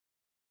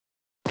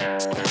Hello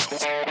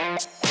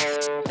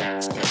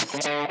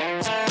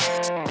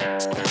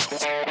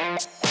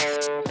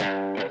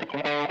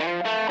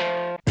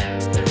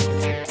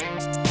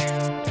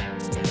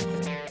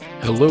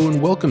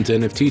and welcome to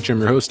NFT. I'm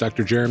your host,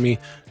 Dr. Jeremy.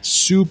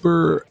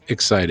 Super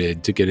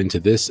excited to get into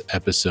this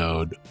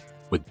episode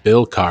with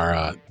Bill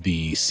Kara,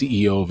 the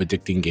CEO of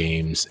Addicting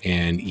Games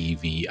and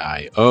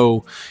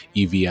EVIO.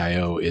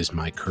 EVIO is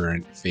my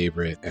current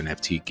favorite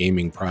NFT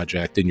gaming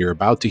project, and you're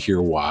about to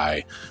hear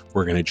why.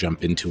 We're going to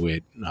jump into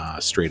it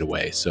straight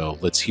away. So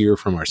let's hear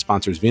from our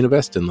sponsors,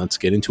 Vinovest, and let's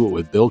get into it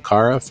with Bill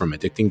Kara from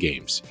Addicting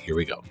Games. Here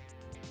we go.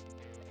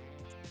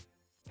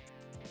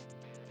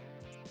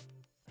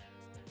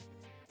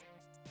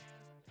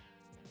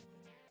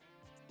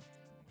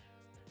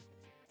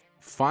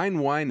 Fine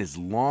wine has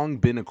long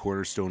been a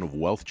cornerstone of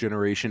wealth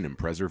generation and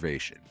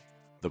preservation.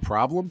 The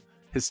problem?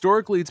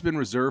 Historically, it's been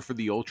reserved for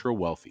the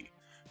ultra-wealthy.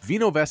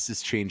 Vinovest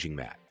is changing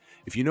that.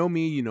 If you know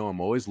me, you know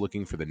I'm always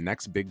looking for the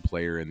next big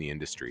player in the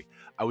industry.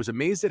 I was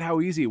amazed at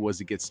how easy it was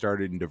to get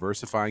started in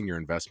diversifying your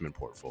investment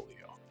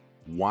portfolio.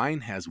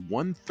 Wine has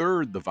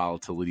 1/3 the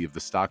volatility of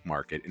the stock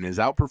market and has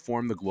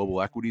outperformed the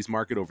global equities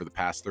market over the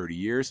past 30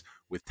 years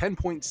with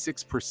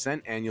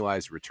 10.6%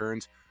 annualized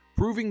returns,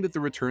 proving that the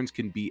returns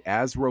can be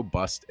as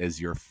robust as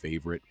your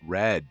favorite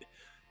red.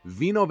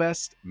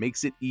 Vinovest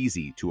makes it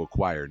easy to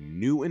acquire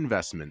new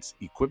investments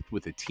equipped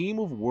with a team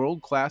of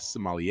world-class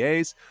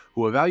sommeliers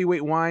who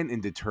evaluate wine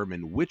and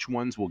determine which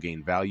ones will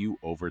gain value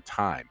over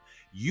time.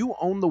 You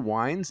own the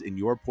wines in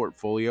your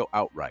portfolio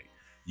outright.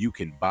 You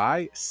can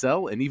buy,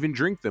 sell, and even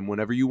drink them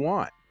whenever you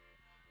want.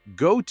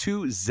 Go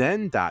to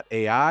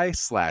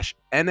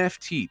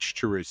zen.ai/NFTeach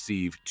to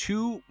receive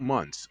 2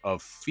 months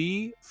of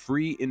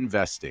fee-free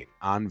investing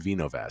on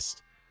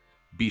Vinovest.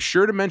 Be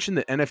sure to mention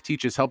that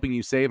NFTeach is helping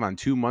you save on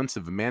 2 months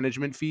of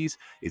management fees.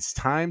 It's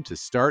time to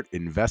start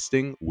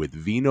investing with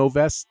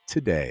Vinovest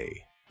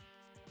today.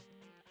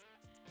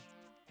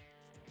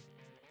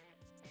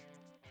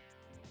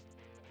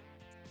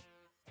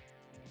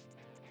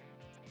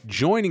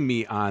 Joining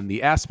me on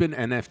the Aspen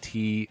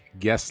NFT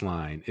guest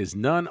line is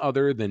none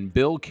other than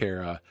Bill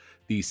Kara,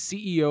 the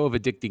CEO of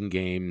Addicting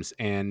Games,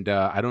 and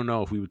I don't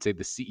know if we would say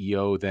the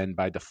CEO then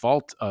by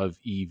default of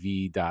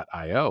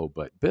EV.io,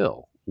 but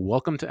Bill,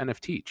 welcome to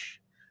NFTeach.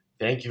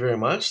 Thank you very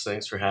much.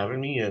 Thanks for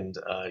having me. And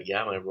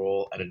my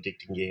role at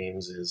Addicting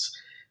Games is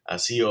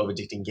CEO of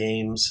Addicting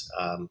Games.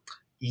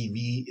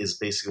 EV is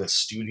basically a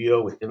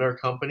studio within our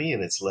company,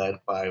 and it's led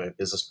by my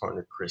business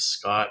partner, Chris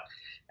Scott.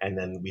 And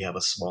then we have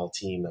a small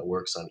team that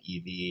works on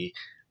EV,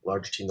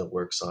 larger team that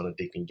works on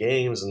Addicting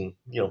Games, and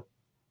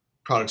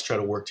products try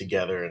to work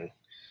together and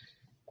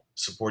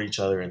support each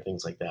other and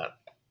things like that.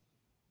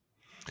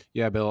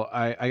 Yeah, Bill,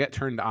 I got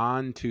turned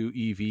on to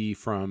EV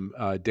from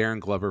Darren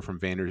Glover from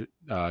Vander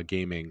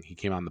Gaming. He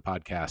came on the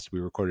podcast.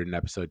 We recorded an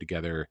episode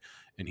together,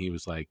 and he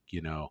was like,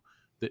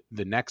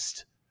 the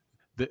next,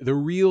 the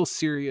real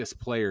serious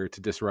player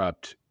to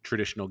disrupt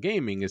traditional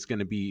gaming is going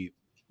to be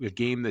a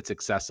game that's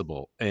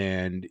accessible,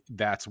 and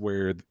that's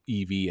where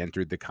EV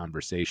entered the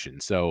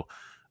conversation. So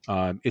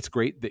it's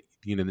great that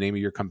the name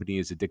of your company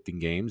is Addicting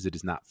Games. It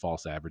is not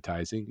false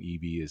advertising.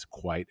 EV is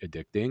quite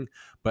addicting,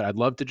 but I'd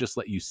love to just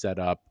let you set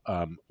up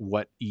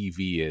what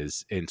EV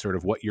is and sort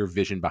of what your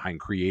vision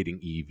behind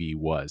creating EV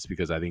was,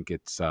 because I think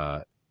it's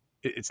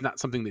not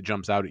something that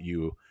jumps out at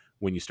you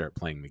when you start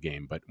playing the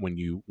game, but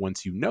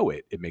once you know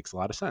it, it makes a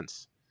lot of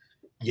sense.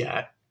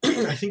 Yeah,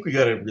 I think we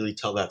got to really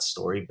tell that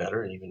story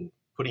better, and even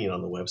putting it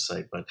on the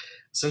website. But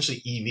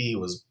essentially, EV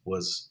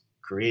was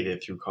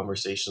created through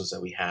conversations that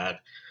we had,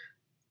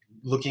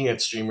 looking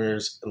at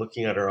streamers and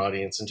looking at our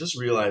audience, and just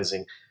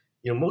realizing,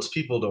 most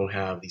people don't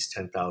have these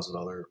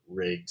 $10,000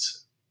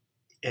 rigs,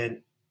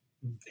 and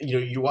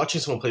you're watching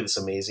someone play this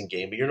amazing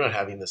game, but you're not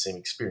having the same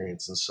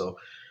experience. And so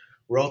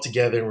we're all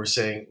together and we're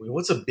saying,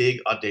 what's a big,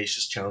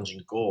 audacious,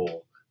 challenging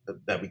goal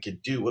that we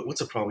could do?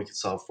 What's a problem we could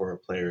solve for our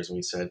players? And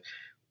we said,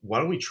 why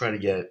don't we try to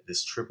get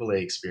this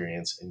AAA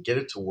experience and get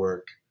it to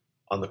work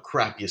on the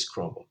crappiest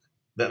Chromebook?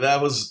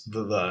 That was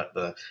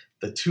the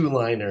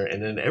two-liner,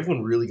 and then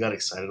everyone really got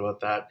excited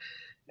about that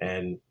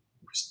and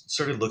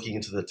started looking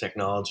into the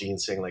technology and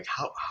saying, like,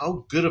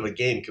 how good of a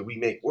game could we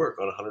make work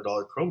on a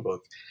 $100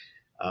 Chromebook?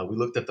 We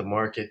looked at the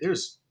market.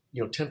 There's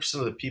 10%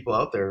 of the people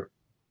out there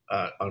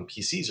on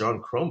PCs are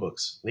on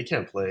Chromebooks. They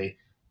can't play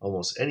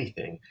almost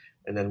anything.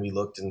 And then we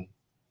looked and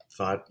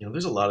thought,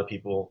 there's a lot of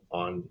people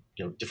on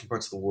different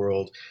parts of the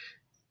world,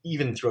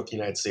 even throughout the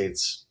United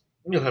States,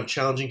 have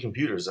challenging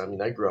computers. I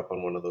mean, I grew up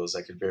on one of those.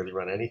 I could barely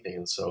run anything.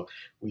 And so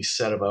we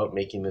set about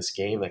making this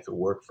game that could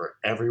work for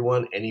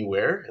everyone,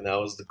 anywhere. And that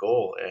was the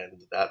goal.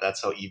 And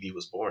that's how EV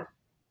was born.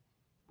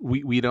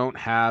 We don't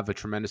have a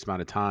tremendous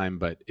amount of time,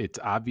 but it's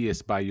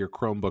obvious by your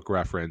Chromebook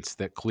reference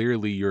that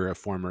clearly you're a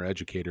former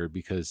educator,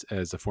 because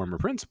as a former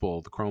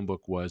principal, the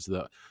Chromebook was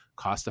the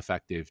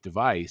cost-effective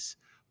device.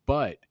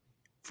 But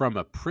from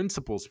a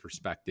principal's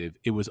perspective,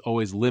 it was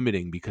always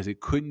limiting because it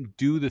couldn't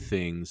do the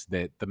things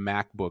that the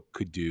MacBook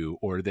could do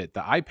or that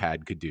the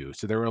iPad could do.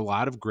 So there were a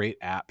lot of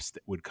great apps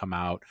that would come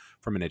out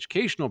from an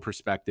educational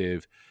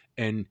perspective,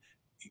 and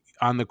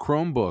on the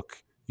Chromebook,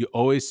 you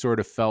always sort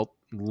of felt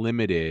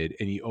limited,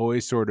 and you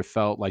always sort of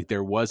felt like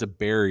there was a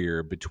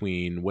barrier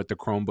between what the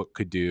Chromebook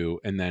could do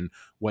and then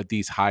what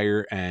these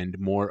higher end,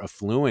 more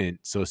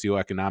affluent,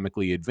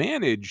 socioeconomically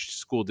advantaged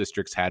school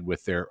districts had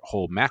with their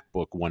whole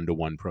MacBook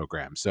one-to-one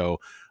program. So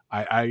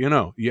I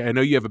know you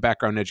have a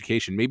background in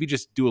education. Maybe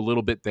just do a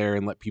little bit there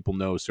and let people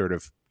know sort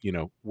of,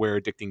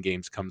 where Addicting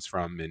Games comes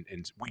from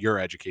and your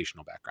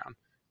educational background.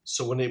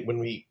 So when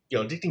we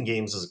Addicting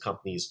Games as a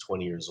company is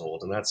 20 years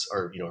old, and that's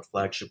our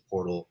flagship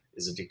portal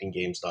is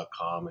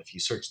addictinggames.com. If you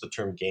search the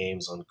term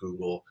games on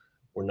Google,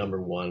 we're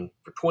number one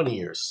for 20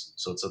 years.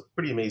 So it's a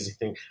pretty amazing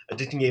thing.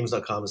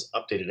 Addictinggames.com is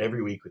updated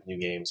every week with new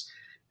games,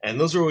 and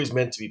those are always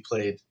meant to be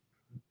played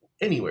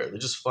anywhere. They're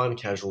just fun,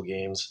 casual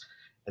games,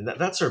 and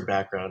that's our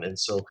background. And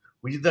so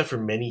we did that for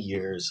many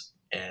years.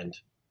 And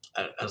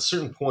at a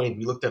certain point,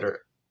 we looked at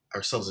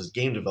ourselves as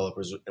game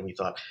developers, and we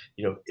thought,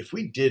 if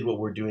we did what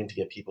we're doing to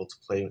get people to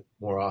play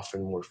more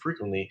often, more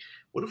frequently,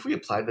 what if we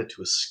applied that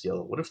to a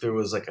skill? What if there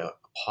was like a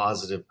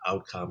positive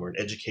outcome or an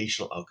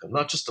educational outcome,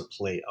 not just a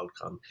play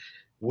outcome?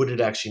 Would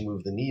it actually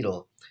move the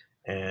needle?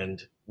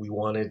 And we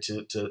wanted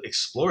to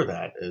explore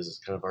that as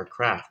kind of our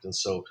craft. And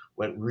so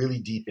went really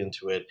deep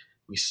into it.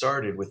 We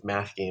started with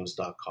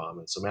mathgames.com.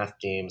 And so Math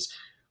Games,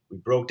 we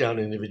broke down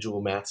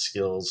individual math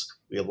skills.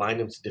 We aligned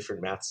them to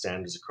different math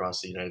standards across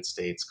the United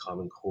States,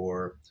 Common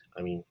Core.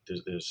 I mean,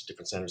 there's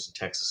different standards in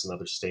Texas and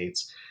other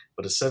states.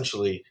 But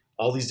essentially,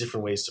 all these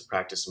different ways to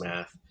practice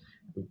math.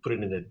 We put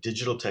it in a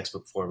digital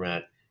textbook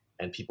format,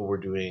 and people were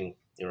doing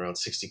around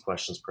 60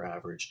 questions per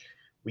average.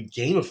 We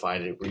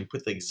gamified it where you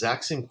put the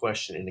exact same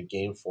question in a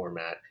game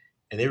format,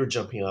 and they were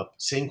jumping up,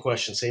 same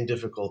question, same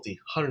difficulty,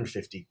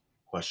 150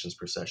 questions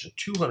per session,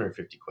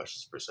 250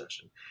 questions per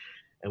session.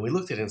 And we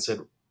looked at it and said,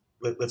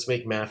 let's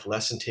make math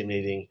less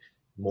intimidating,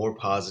 more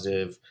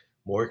positive,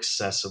 more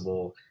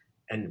accessible,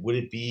 and would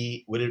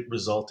it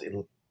result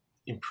in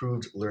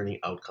improved learning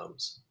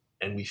outcomes?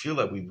 And we feel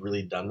that we've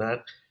really done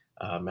that.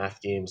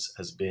 Math Games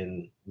has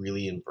been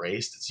really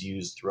embraced. It's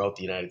used throughout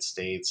the United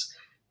States.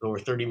 Over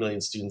 30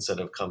 million students that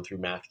have come through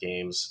Math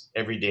Games.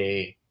 Every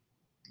day,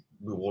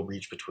 we will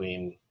reach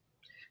between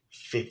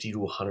 50 to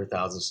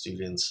 100,000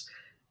 students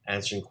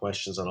answering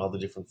questions on all the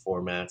different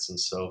formats. And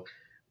so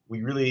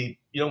we really,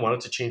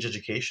 wanted to change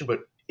education.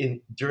 But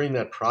during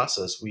that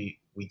process, we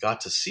got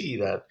to see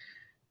that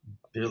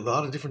there are a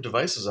lot of different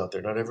devices out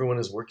there. Not everyone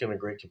is working on a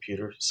great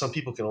computer. Some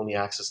people can only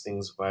access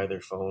things via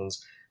their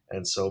phones.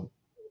 And so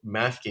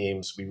Math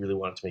Games, we really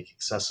wanted to make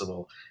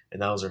accessible.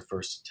 And that was our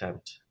first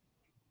attempt.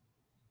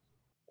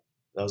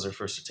 That was our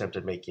first attempt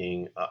at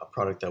making a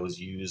product that was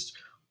used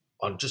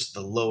on just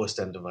the lowest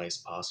end device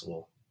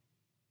possible.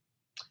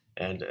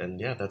 And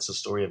yeah, that's the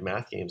story of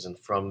Math Games. And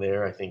from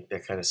there, I think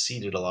that kind of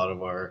seeded a lot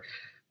of our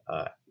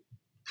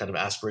kind of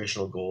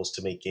aspirational goals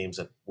to make games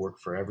that work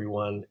for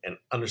everyone and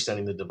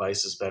understanding the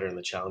devices better and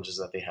the challenges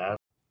that they have.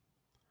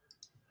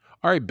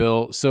 All right,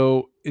 Bill.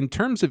 So in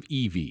terms of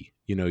Eevee,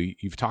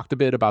 you've talked a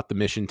bit about the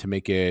mission to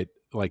make it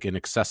like an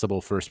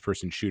accessible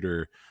first-person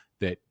shooter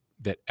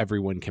that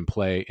everyone can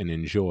play and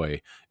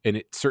enjoy, and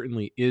it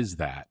certainly is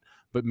that.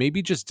 But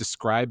maybe just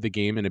describe the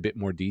game in a bit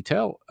more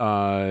detail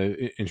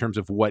in terms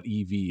of what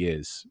Eevee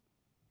is.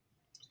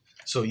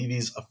 So Eevee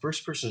is a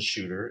first-person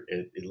shooter.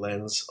 It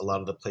lends a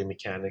lot of the play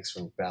mechanics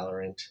from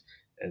Valorant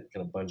and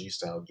kind of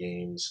Bungie-style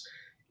games.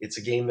 It's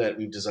a game that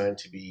we've designed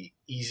to be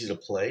easy to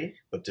play,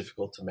 but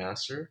difficult to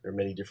master. There are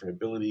many different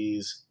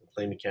abilities and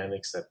play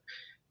mechanics that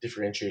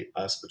differentiate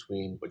us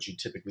between what you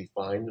typically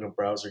find in a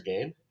browser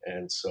game.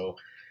 And so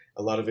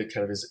a lot of it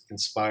kind of is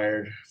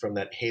inspired from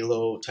that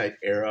Halo type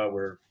era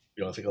where,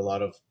 I think a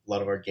lot of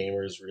our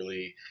gamers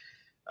really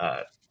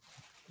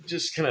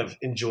just kind of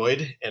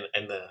enjoyed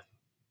and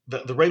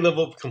the right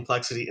level of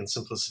complexity and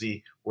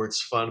simplicity where it's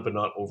fun but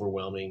not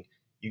overwhelming.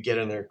 You get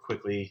in there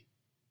quickly,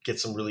 get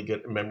some really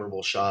good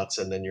memorable shots,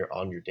 and then you're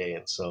on your day.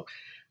 And so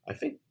I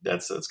think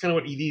that's kind of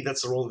what Eevee,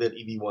 that's the role that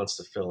Eevee wants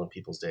to fill in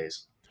people's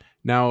days.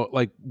 Now,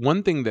 like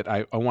one thing that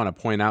I want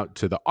to point out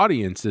to the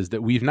audience is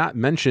that we've not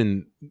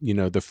mentioned,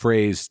 the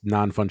phrase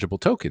non-fungible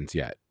tokens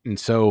yet. And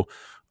so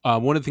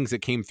one of the things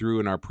that came through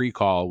in our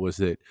pre-call was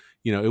that,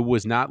 it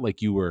was not like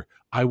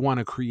I want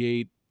to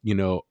create,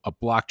 a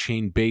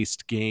blockchain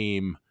based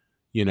game,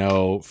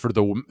 for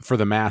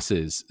the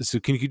masses. So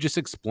can you just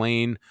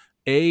explain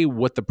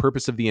what the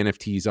purpose of the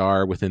NFTs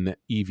are within the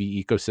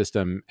Eevee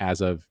ecosystem as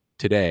of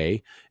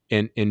today,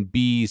 and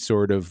B,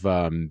 sort of,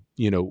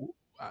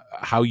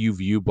 how you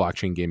view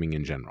blockchain gaming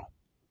in general?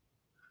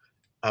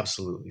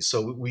 Absolutely.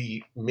 So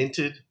we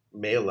minted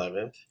May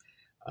 11th.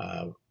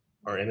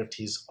 Our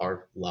NFTs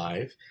are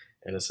live.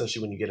 And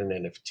essentially, when you get an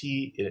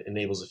NFT, it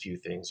enables a few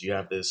things. You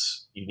have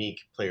this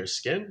unique player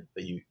skin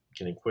that you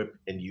can equip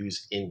and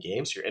use in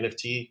game. So your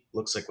NFT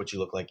looks like what you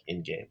look like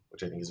in game,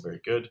 which I think is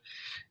very good.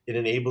 It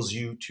enables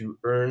you to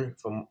earn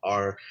from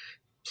our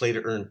play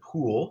to earn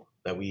pool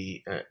that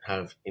we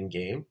have in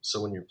game.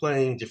 So when you're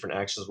playing, different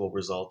actions will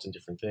result in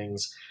different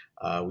things.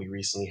 We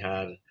recently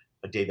had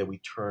a day that we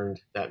turned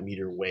that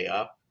meter way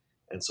up.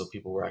 and so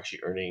people were actually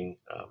earning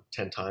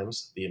 10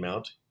 times the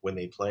amount when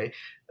they play.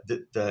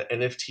 The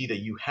NFT that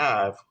you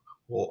have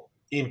will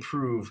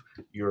improve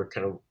your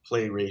kind of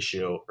play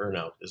ratio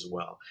earnout as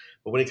well.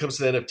 But when it comes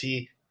to the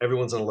NFT,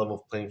 everyone's on a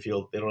level playing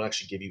field. They don't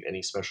actually give you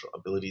any special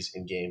abilities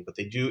in game, but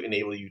they do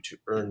enable you to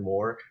earn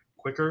more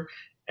quicker.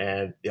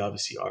 And they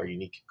obviously are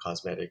unique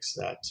cosmetics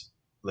that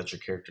let your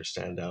character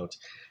stand out.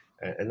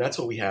 And that's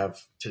what we have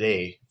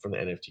today from the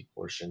NFT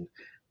portion.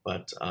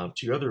 But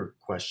to your other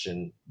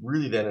question,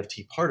 really the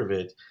NFT part of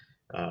it,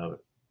 uh,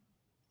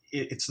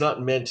 it's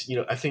not meant,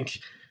 I think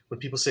when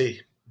people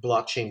say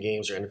blockchain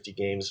games or NFT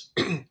games,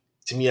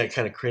 to me, I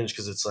kind of cringe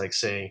because it's like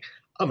saying,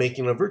 I'm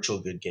making a virtual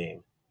good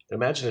game.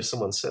 Imagine if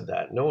someone said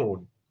that. No one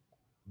would,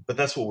 but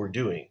that's what we're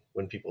doing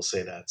when people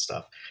say that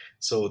stuff.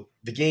 So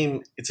the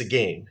game, it's a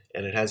game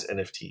and it has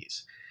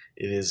NFTs.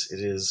 It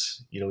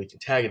is, we can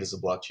tag it as a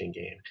blockchain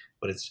game,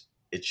 but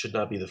it should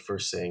not be the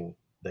first thing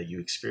that you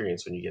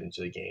experience when you get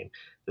into the game.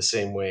 The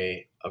same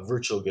way a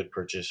virtual good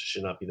purchase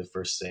should not be the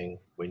first thing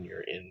when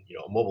you're in,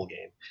 a mobile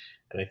game.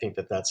 And I think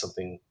that that's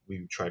something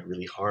we've tried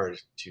really hard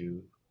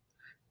to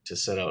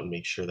set out and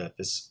make sure that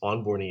this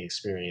onboarding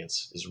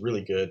experience is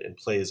really good and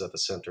plays at the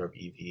center of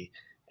EV,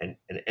 and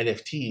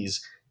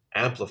NFTs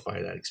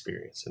amplify that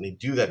experience. And they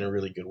do that in a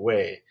really good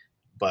way,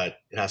 but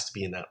it has to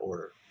be in that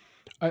order.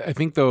 I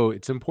think, though,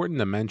 it's important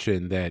to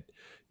mention that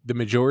the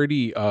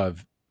majority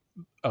of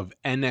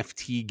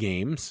NFT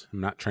games, I'm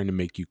not trying to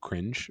make you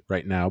cringe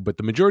right now, but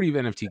the majority of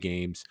NFT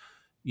games,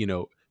 you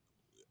know,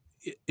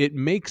 it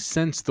makes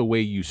sense the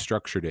way you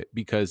structured it,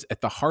 because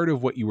at the heart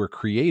of what you were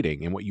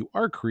creating and what you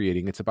are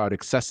creating, it's about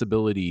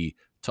accessibility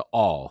to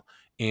all.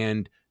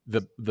 And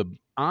the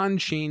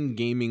on-chain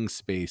gaming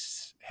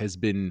space has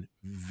been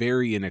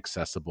very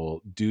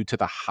inaccessible due to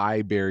the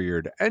high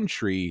barrier to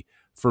entry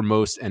for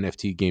most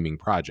NFT gaming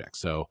projects.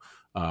 So,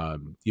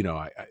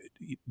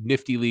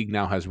 Nifty League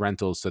now has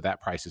rentals, so that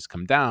price has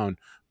come down.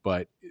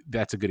 But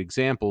that's a good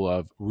example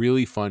of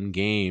really fun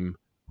game,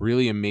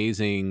 really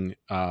amazing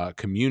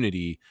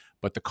community,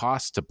 but the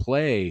cost to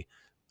play,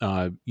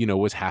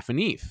 was half an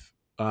ETH,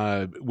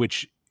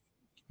 which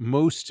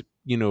most,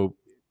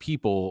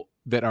 people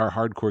that are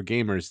hardcore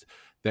gamers,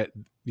 that,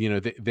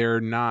 they're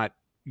not,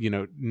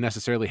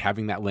 necessarily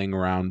having that laying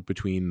around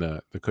between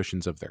the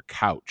cushions of their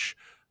couch.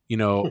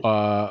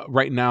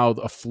 Right now,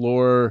 a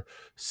floor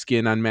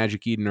skin on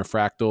Magic Eden or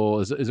Fractal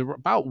is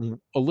about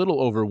a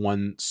little over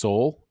one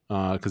SOL,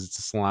 because it's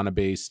a Solana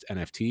based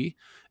NFT.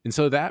 And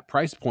so that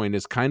price point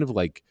is kind of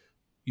like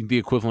the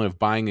equivalent of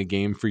buying a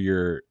game for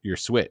your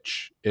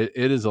Switch. It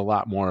is a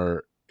lot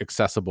more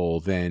accessible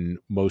than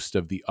most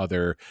of the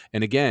other.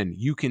 And again,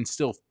 you can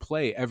still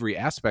play every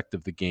aspect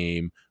of the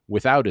game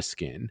without a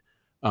skin.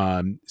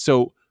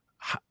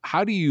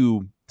 How do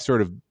you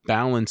sort of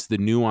balance the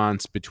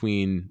nuance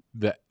between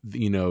the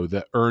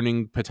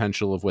earning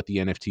potential of what the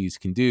NFTs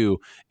can do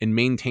and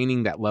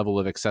maintaining that level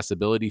of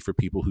accessibility for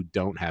people who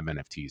don't have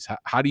NFTs?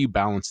 How do you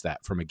balance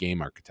that from a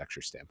game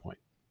architecture standpoint?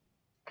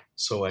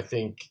 So I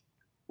think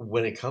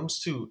when it comes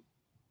to,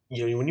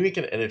 when you make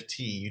an NFT,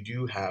 you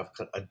do have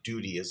a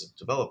duty as a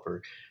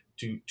developer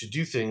to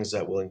do things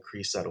that will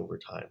increase that over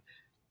time.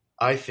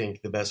 I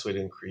think the best way to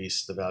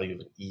increase the value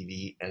of an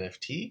EV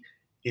NFT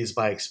is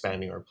by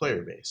expanding our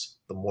player base.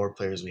 The more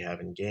players we have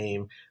in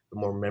game, the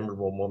more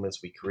memorable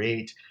moments we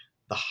create,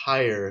 the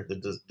higher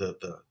the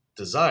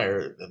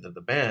desire, the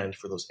demand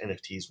for those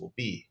NFTs will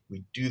be.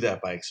 We do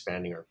that by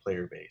expanding our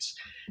player base.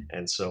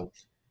 And so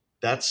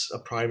that's a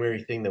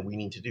primary thing that we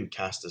need to do.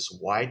 Cast this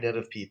wide net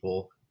of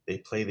people. They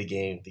play the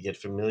game, they get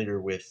familiar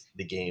with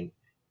the game.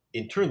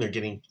 In turn, they're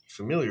getting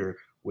familiar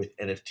with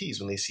NFTs.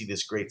 When they see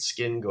this great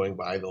skin going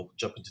by, they'll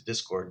jump into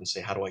Discord and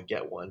say, how do I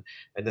get one?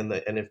 And then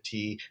the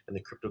NFT and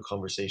the crypto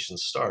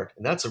conversations start.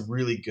 And that's a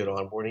really good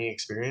onboarding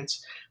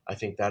experience. I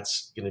think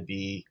that's going to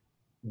be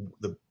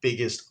the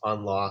biggest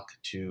unlock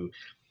to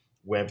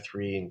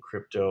Web3 and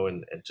crypto,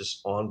 and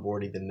just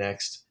onboarding the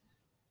next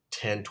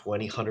 10,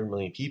 20, 100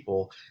 million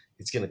people.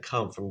 It's going to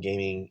come from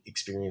gaming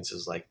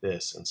experiences like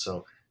this. And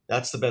so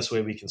that's the best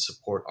way we can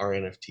support our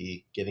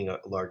NFT, getting a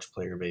large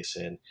player base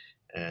in,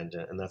 and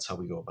that's how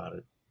we go about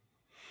it.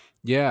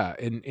 Yeah,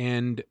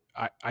 and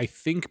I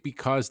think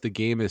because the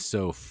game is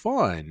so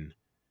fun,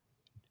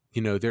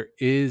 there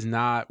is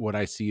not what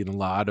I see in a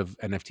lot of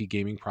NFT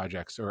gaming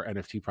projects or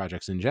NFT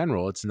projects in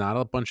general. It's not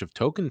a bunch of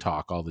token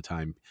talk all the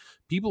time.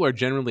 People are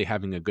generally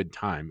having a good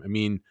time. I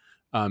mean,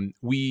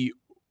 we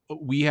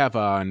have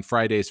on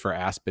Fridays for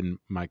Aspen,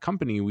 my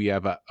company, we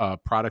have a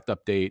product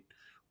update.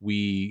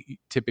 We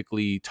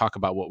typically talk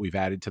about what we've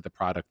added to the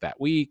product that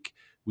week.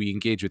 We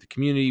engage with the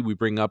community. We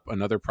bring up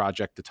another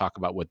project to talk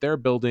about what they're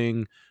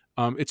building.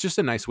 It's just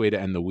a nice way to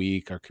end the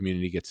week. Our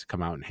community gets to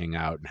come out and hang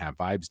out and have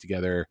vibes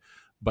together.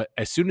 But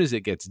as soon as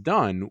it gets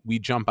done, we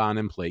jump on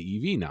and play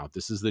EV now.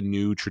 This is the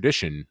new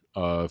tradition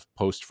of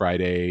post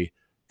Friday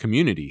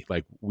community.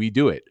 Like, we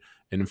do it.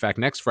 And in fact,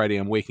 next Friday,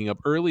 I'm waking up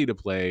early to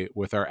play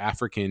with our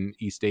African,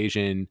 East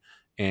Asian,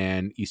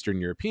 and Eastern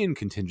European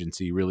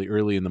contingency really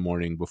early in the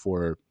morning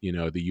before,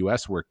 the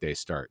US workday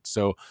starts.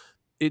 So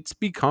it's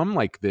become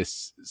like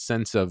this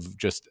sense of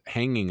just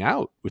hanging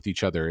out with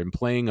each other and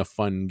playing a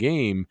fun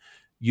game.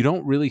 You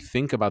don't really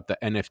think about the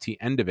NFT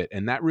end of it,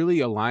 and that really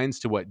aligns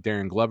to what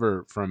Darren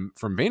Glover from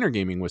Vayner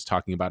Gaming was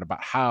talking about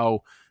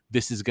how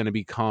this is going to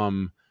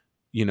become,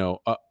 you know,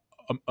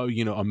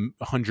 you know,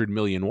 100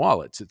 million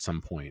wallets at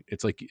some point.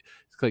 It's like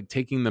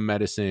taking the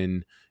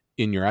medicine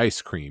in your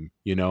ice cream.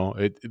 You know,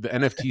 the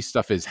NFT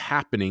stuff is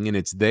happening and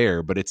it's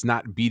there, but it's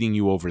not beating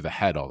you over the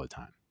head all the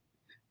time.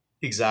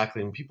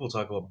 Exactly. And people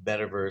talk about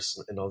metaverse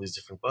and all these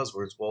different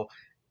buzzwords. Well,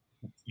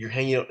 you're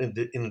hanging out in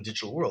the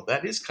digital world.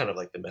 That is kind of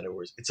like the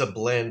metaverse. It's a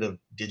blend of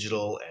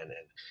digital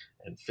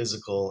and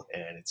physical,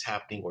 and it's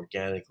happening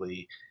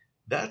organically.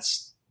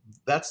 That's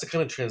the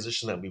kind of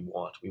transition that we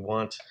want. We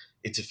want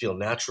it to feel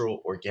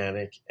natural,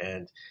 organic,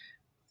 and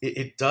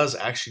it does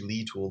actually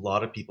lead to a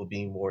lot of people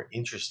being more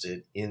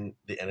interested in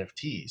the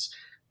NFTs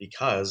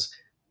because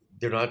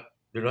they're not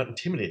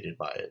intimidated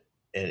by it.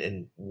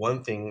 And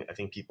one thing I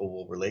think people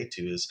will relate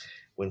to is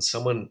when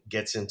someone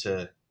gets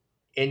into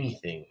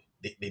anything,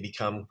 they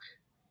become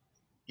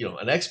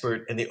an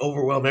expert, and they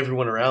overwhelm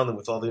everyone around them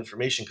with all the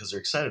information because they're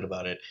excited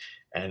about it,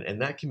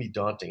 and that can be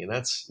daunting, and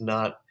that's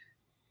not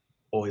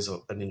always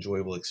an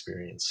enjoyable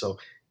experience. So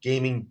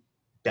gaming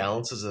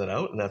balances that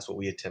out, and that's what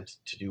we attempt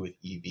to do with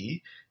EV.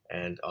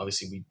 And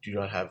obviously, we do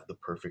not have the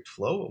perfect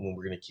flow, and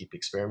we're going to keep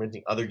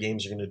experimenting. Other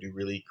games are going to do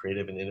really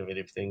creative and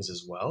innovative things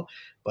as well.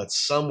 But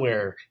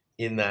somewhere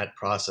in that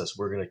process,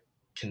 we're going to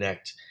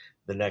connect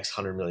the next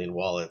 100 million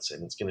wallets,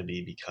 and it's going to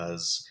be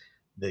because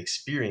the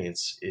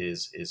experience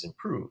is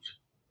improved.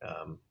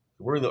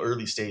 We're in the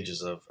early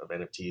stages of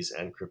NFTs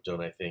and crypto,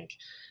 and I think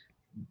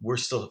we're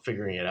still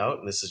figuring it out.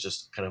 And this is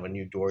just kind of a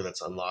new door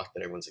that's unlocked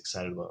that everyone's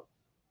excited about.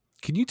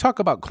 Can you talk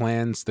about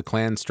clans, the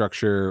clan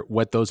structure,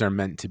 what those are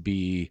meant to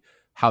be,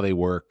 how they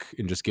work,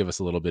 and just give us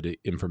a little bit of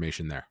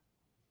information there?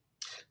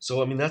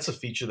 So, I mean, that's a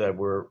feature that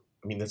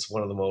that's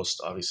one of the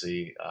most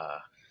obviously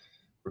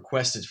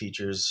requested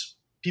features.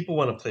 People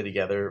want to play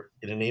together.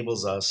 It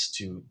enables us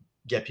to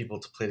get people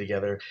to play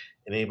together.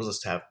 It enables us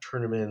to have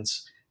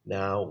tournaments.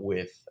 Now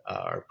with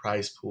our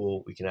prize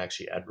pool, we can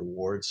actually add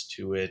rewards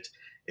to it.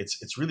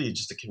 It's really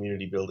just a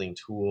community building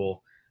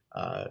tool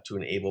to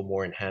enable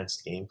more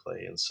enhanced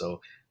gameplay. And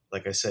so,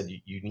 like I said,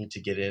 you need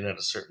to get in at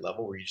a certain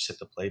level where you just hit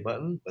the play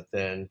button. But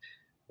then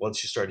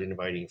once you start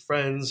inviting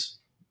friends,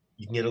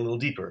 you can get a little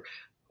deeper.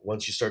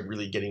 Once you start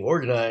really getting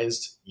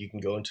organized, you can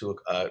go into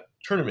a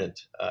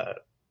tournament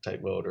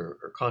type mode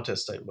or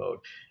contest type mode.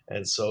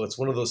 And so it's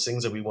one of those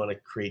things that we want to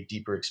create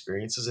deeper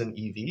experiences in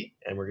EV,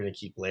 and we're going to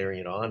keep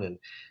layering it on. And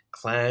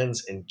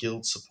clans and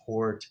guild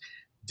support,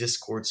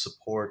 Discord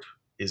support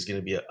is going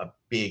to be a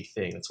big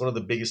thing. It's one of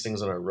the biggest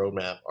things on our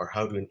roadmap, are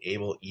how to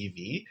enable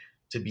EV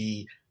to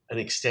be an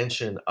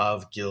extension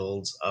of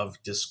guilds,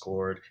 of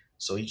Discord.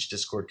 So each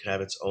Discord could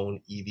have its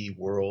own EV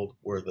world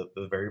where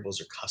the variables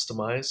are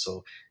customized.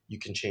 So you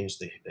can change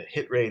the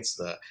hit rates,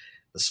 the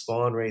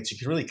spawn rates. You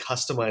can really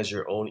customize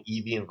your own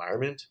EV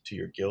environment to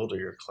your guild or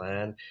your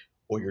clan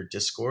or your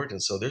Discord.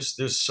 And so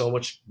there's so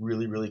much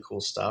really, really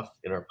cool stuff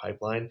in our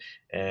pipeline.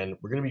 And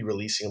we're going to be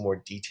releasing a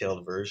more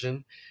detailed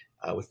version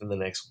within the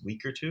next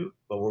week or two.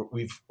 But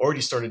we've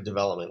already started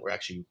development. We're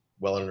actually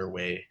well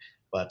underway.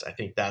 But I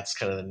think that's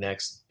kind of the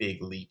next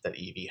big leap that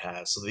EV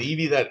has. So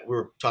the EV that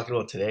we're talking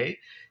about today,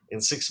 in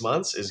 6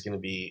 months, is going to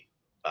be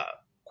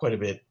quite a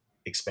bit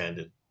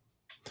expanded.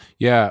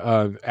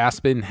 Yeah,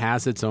 Aspen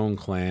has its own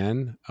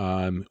clan.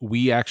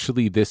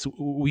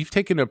 We've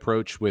taken an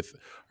approach with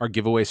our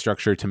giveaway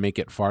structure to make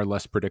it far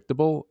less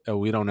predictable.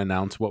 We don't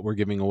announce what we're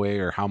giving away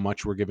or how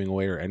much we're giving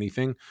away or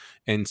anything.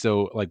 And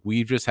so like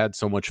we've just had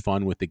so much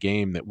fun with the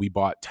game that we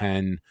bought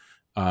 10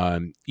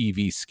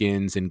 EV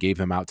skins and gave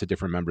them out to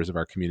different members of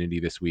our community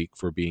this week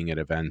for being at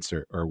events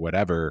or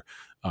whatever.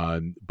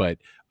 But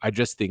I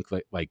just think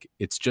like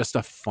it's just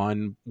a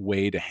fun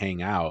way to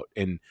hang out,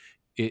 and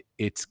it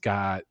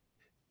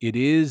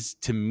is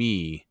to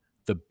me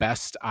the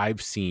best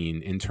I've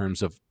seen in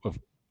terms of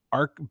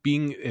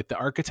being at the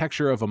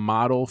architecture of a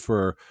model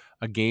for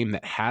a game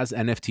that has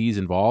NFTs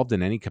involved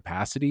in any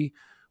capacity.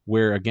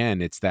 Where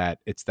again, it's that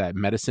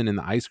medicine in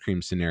the ice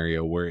cream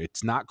scenario where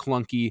it's not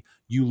clunky.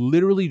 You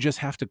literally just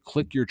have to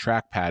click your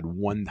trackpad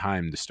one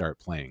time to start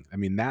playing. I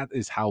mean, that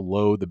is how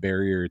low the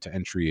barrier to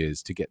entry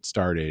is to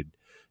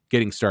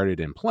getting started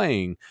and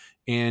playing.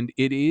 And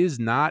it is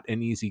not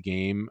an easy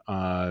game.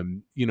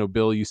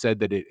 Bill, you said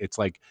that it's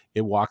like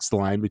it walks the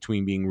line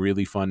between being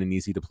really fun and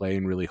easy to play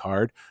and really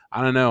hard.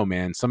 I don't know,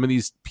 man. Some of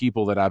these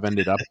people that I've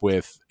ended up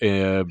with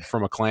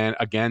from a clan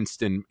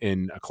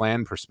in a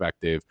clan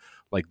perspective,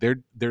 like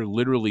they're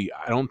literally,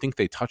 I don't think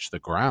they touch the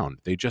ground.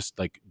 They just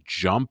like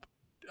jump.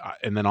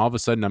 And then all of a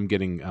sudden I'm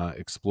getting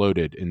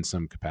exploded in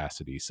some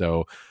capacity.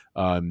 So,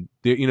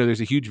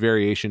 there's a huge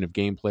variation of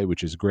gameplay,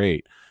 which is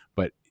great,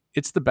 but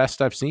it's the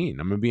best I've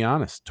seen. I'm gonna be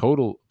honest.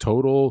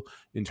 Total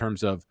in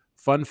terms of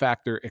fun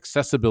factor,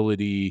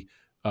 accessibility,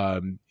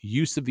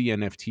 use of the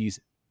NFTs,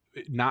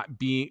 not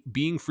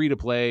being free to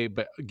play,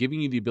 but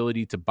giving you the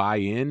ability to buy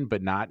in,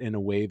 but not in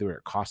a way where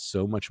it costs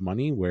so much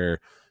money.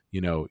 Where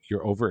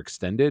you're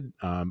overextended.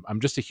 I'm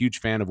just a huge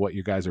fan of what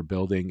you guys are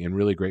building, and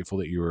really grateful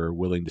that you were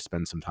willing to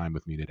spend some time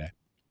with me today.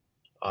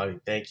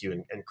 Thank you.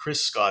 And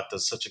Chris Scott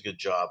does such a good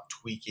job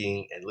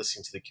tweaking and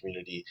listening to the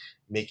community,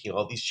 making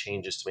all these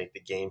changes to make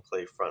the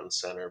gameplay front and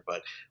center.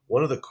 But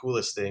one of the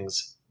coolest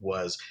things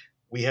was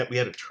we had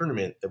a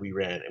tournament that we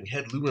ran, and we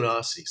had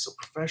Luminosity, so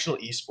professional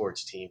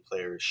esports team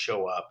players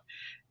show up,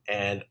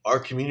 and our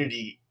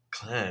community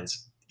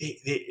clans.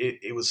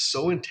 It was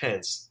so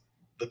intense.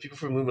 The people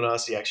from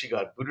Luminosity actually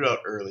got booted out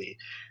early.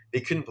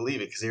 They couldn't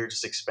believe it because they were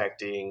just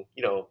expecting,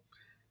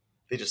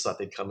 they just thought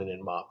they'd come in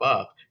and mop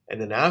up. And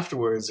then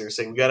afterwards, they're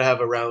saying, we got to have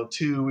a round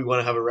two. We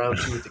want to have a round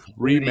two with the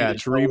community.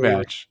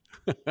 Rematch.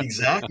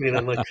 Exactly. And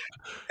I'm like,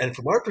 and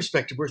from our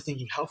perspective, we're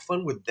thinking, how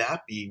fun would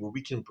that be where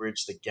we can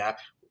bridge the gap?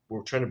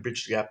 We're trying to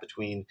bridge the gap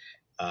between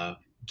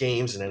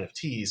games and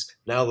NFTs.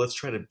 Now let's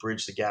try to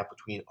bridge the gap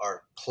between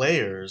our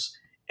players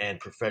and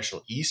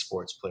professional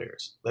esports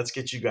players. Let's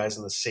get you guys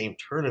in the same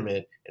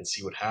tournament and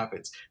see what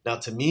happens. Now,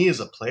 to me, as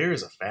a player,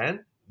 as a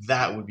fan,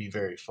 that would be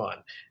very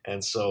fun.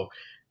 And so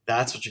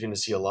that's what you're going to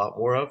see a lot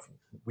more of.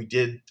 We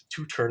did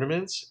 2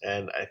 tournaments,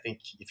 and I think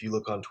if you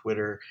look on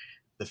Twitter,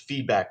 the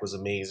feedback was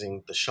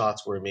amazing. The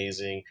shots were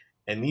amazing.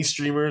 And these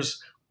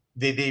streamers,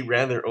 they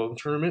ran their own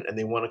tournament, and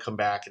they want to come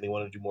back and they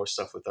want to do more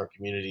stuff with our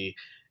community.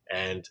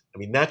 And I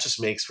mean, that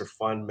just makes for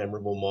fun,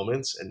 memorable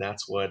moments, and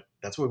that's what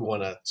we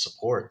want to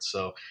support.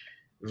 So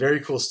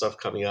very cool stuff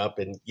coming up.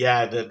 And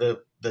yeah,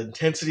 the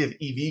intensity of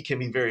EV can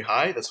be very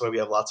high. That's why we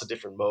have lots of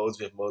different modes.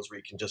 We have modes where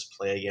you can just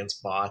play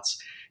against bots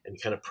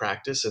and kind of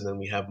practice. And then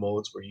we have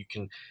modes where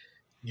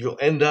you'll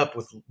end up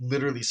with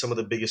literally some of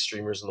the biggest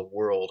streamers in the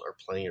world are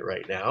playing it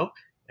right now.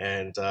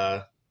 And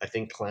I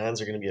think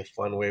clans are going to be a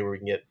fun way where we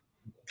can get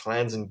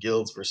clans and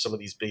guilds for some of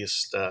these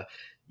biggest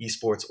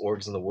esports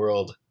orgs in the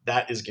world.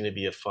 That is going to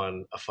be a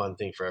fun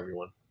thing for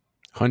everyone.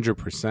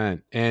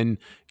 100%. And,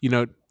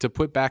 to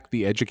put back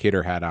the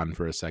educator hat on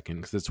for a second,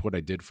 because that's what I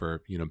did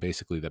for,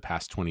 basically the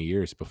past 20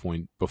 years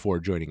before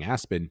joining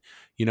Aspen,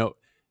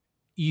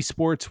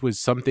 esports was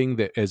something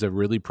that as a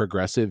really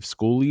progressive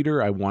school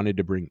leader, I wanted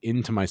to bring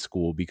into my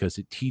school because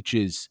it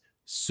teaches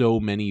so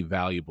many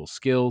valuable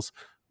skills,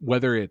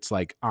 whether it's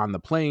like on the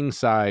playing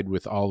side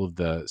with all of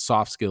the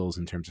soft skills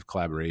in terms of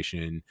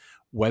collaboration,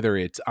 whether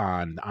it's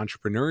on the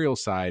entrepreneurial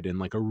side and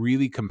like a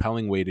really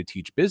compelling way to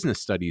teach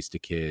business studies to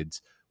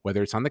kids,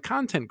 whether it's on the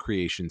content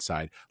creation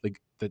side, like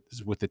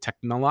with the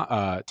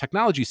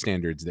technology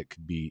standards that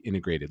could be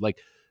integrated.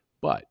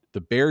 But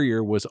the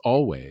barrier was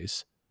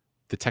always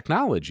the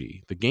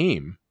technology, the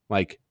game.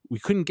 Like we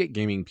couldn't get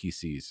gaming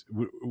PCs.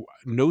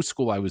 No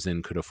school I was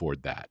in could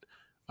afford that.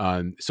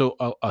 So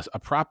a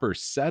proper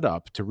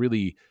setup to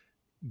really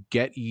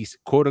get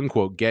quote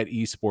unquote get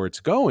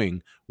esports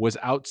going was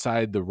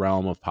outside the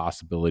realm of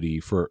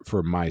possibility for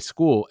my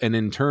school, and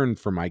in turn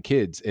for my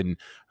kids. And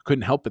I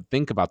couldn't help but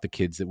think about the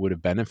kids that would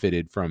have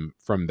benefited from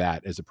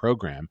that as a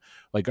program.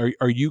 Like,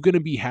 are you going to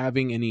be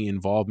having any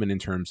involvement in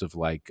terms of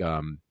like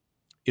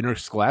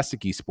interscholastic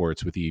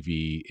esports with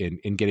EV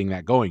and getting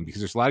that going? Because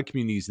there's a lot of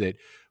communities that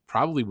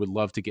probably would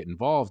love to get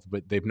involved,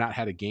 but they've not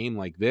had a game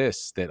like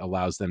this that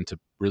allows them to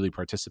really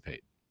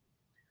participate.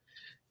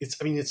 It's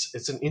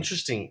an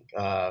interesting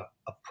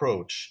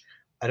approach.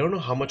 I don't know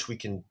how much we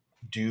can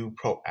do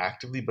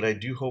proactively, but I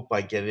do hope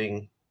by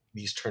getting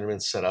these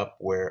tournaments set up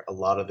where a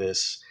lot of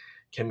this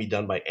can be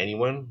done by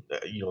anyone,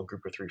 a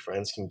group of 3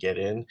 friends can get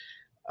in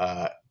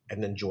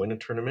and then join a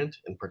tournament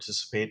and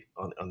participate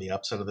on the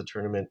upside of the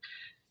tournament.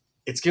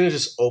 It's going to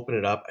just open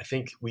it up. I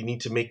think we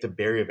need to make the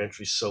barrier of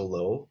entry so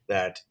low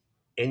that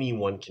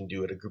anyone can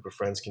do it. A group of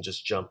friends can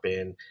just jump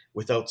in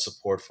without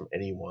support from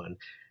anyone.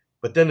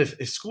 But then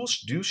if schools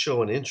do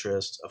show an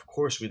interest, of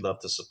course, we'd love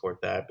to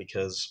support that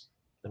because,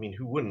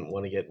 who wouldn't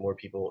want to get more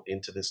people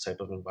into this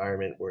type of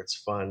environment where it's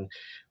fun?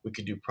 We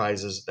could do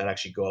prizes that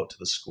actually go out to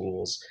the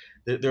schools.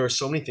 There are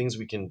so many things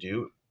we can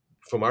do.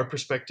 From our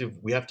perspective,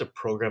 we have to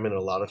program in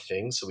a lot of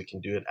things so we can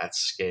do it at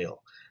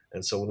scale.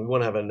 And so when we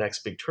want to have a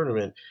next big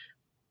tournament,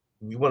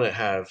 we want to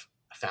have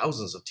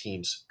thousands of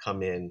teams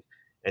come in.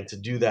 And to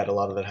do that, a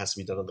lot of that has to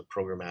be done on the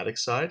programmatic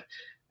side.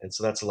 And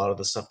so that's a lot of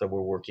the stuff that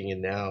we're working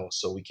in now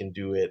so we can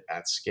do it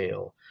at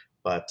scale.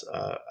 But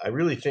I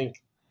really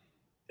think,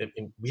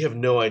 and we have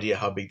no idea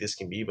how big this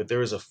can be, but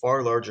there is a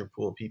far larger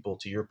pool of people,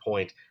 to your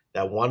point,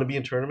 that want to be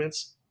in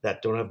tournaments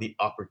that don't have the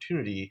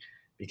opportunity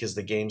because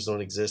the games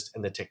don't exist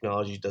and the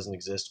technology doesn't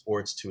exist or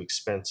it's too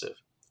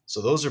expensive.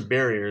 So those are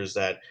barriers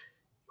that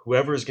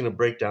whoever is going to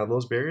break down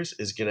those barriers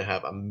is going to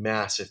have a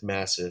massive,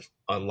 massive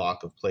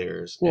unlock of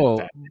players.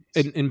 Well,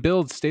 and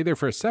build, stay there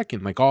for a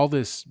second. Like all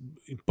this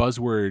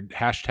buzzword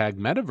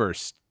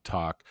 #metaverse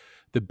talk,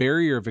 the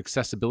barrier of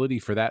accessibility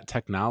for that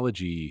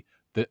technology,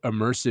 the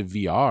immersive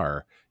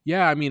VR.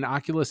 Yeah,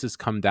 Oculus has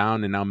come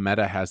down and now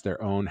Meta has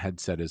their own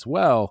headset as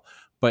well.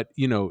 But,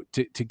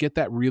 to get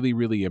that really,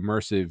 really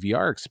immersive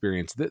VR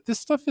experience, this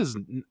stuff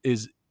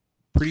is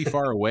pretty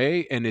far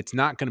away, and it's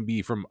not going to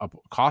be from a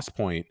cost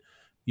point,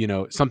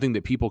 something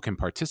that people can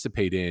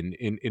participate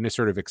in a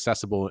sort of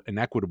accessible and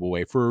equitable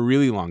way for a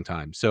really long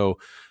time. So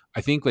I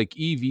think like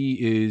EV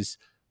is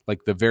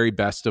like the very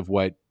best of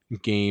what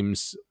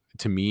games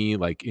to me,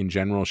 like in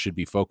general, should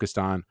be focused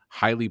on.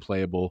 Highly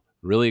playable,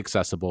 really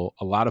accessible,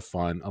 a lot of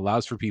fun,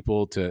 allows for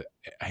people to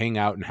hang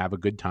out and have a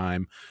good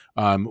time.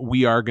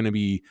 We are going to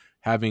be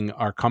having,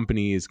 our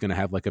company is going to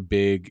have like a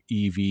big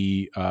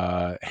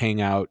EV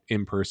hangout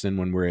in person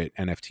when we're at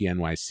NFT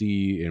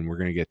NYC, and we're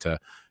going to get to,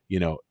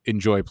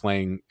 enjoy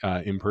playing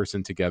in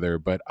person together.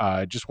 But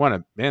just want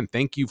to, man,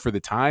 thank you for the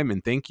time,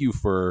 and thank you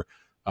for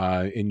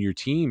in your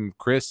team,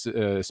 Chris,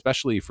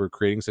 especially for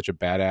creating such a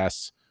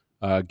badass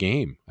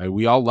game.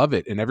 We all love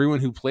it, and everyone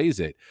who plays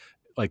it.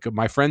 Like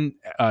my friend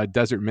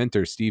Desert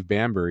Mentor Steve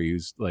Bambury,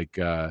 who's like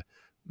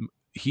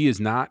he is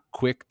not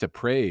quick to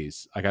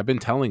praise. Like I've been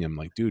telling him,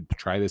 like, dude,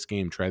 try this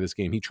game.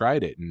 He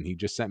tried it, and he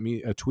just sent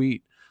me a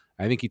tweet.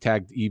 I think he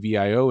tagged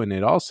EVIO in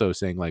it also,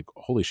 saying like,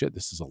 holy shit,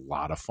 this is a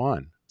lot of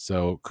fun.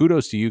 So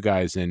kudos to you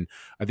guys. And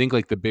I think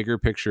like the bigger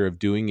picture of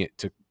doing it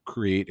to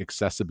create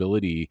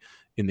accessibility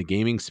in the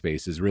gaming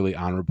space is really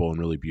honorable and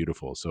really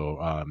beautiful.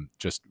 So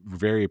just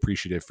very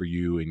appreciative for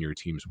you and your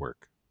team's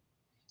work.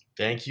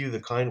 Thank you, the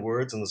kind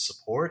words and the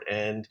support,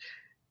 and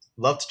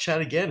love to chat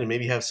again and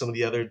maybe have some of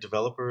the other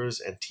developers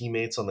and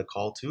teammates on the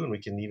call too, and we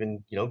can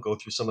even go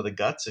through some of the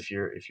guts if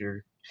your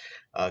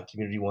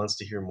community wants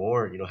to hear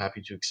more.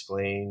 Happy to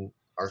explain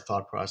our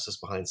thought process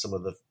behind some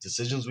of the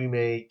decisions we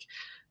make.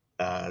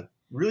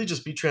 Really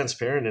just be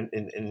transparent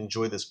and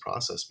enjoy this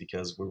process,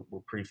 because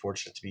we're pretty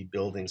fortunate to be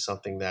building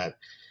something that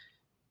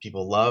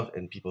people love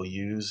and people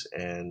use,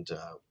 and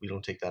we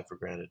don't take that for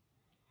granted.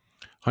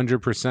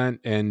 100%.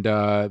 And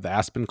the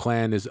Aspen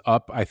clan is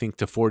up, I think,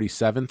 to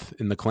 47th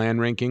in the clan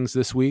rankings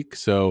this week.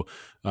 So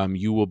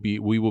we will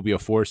be a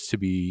force to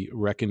be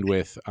reckoned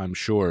with, I'm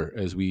sure,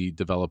 as we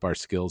develop our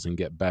skills and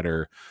get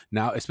better.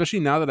 Now, especially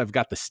now that I've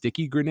got the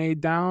sticky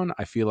grenade down,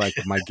 I feel like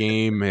my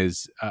game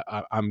is,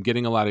 I'm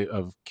getting a lot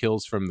of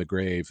kills from the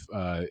grave,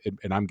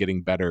 and I'm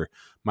getting better.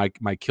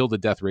 My kill to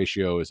death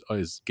ratio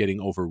is getting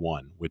over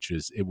 1, which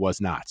it was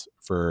not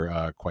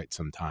for quite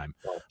some time.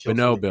 Well, but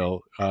no,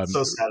 Bill, it's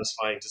so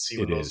satisfying to see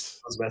when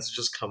those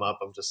messages come up.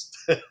 I'm just,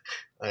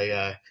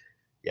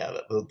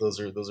 those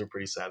are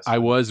pretty satisfying. I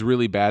was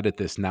really bad at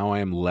this. Now I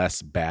am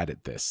less bad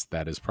at this.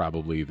 That is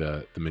probably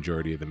the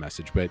majority of the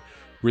message, but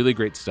really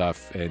great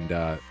stuff.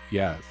 And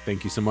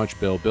thank you so much,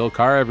 Bill. Bill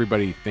Carr,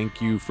 everybody, thank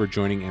you for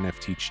joining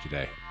NFTeach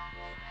today.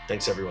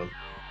 Thanks, everyone.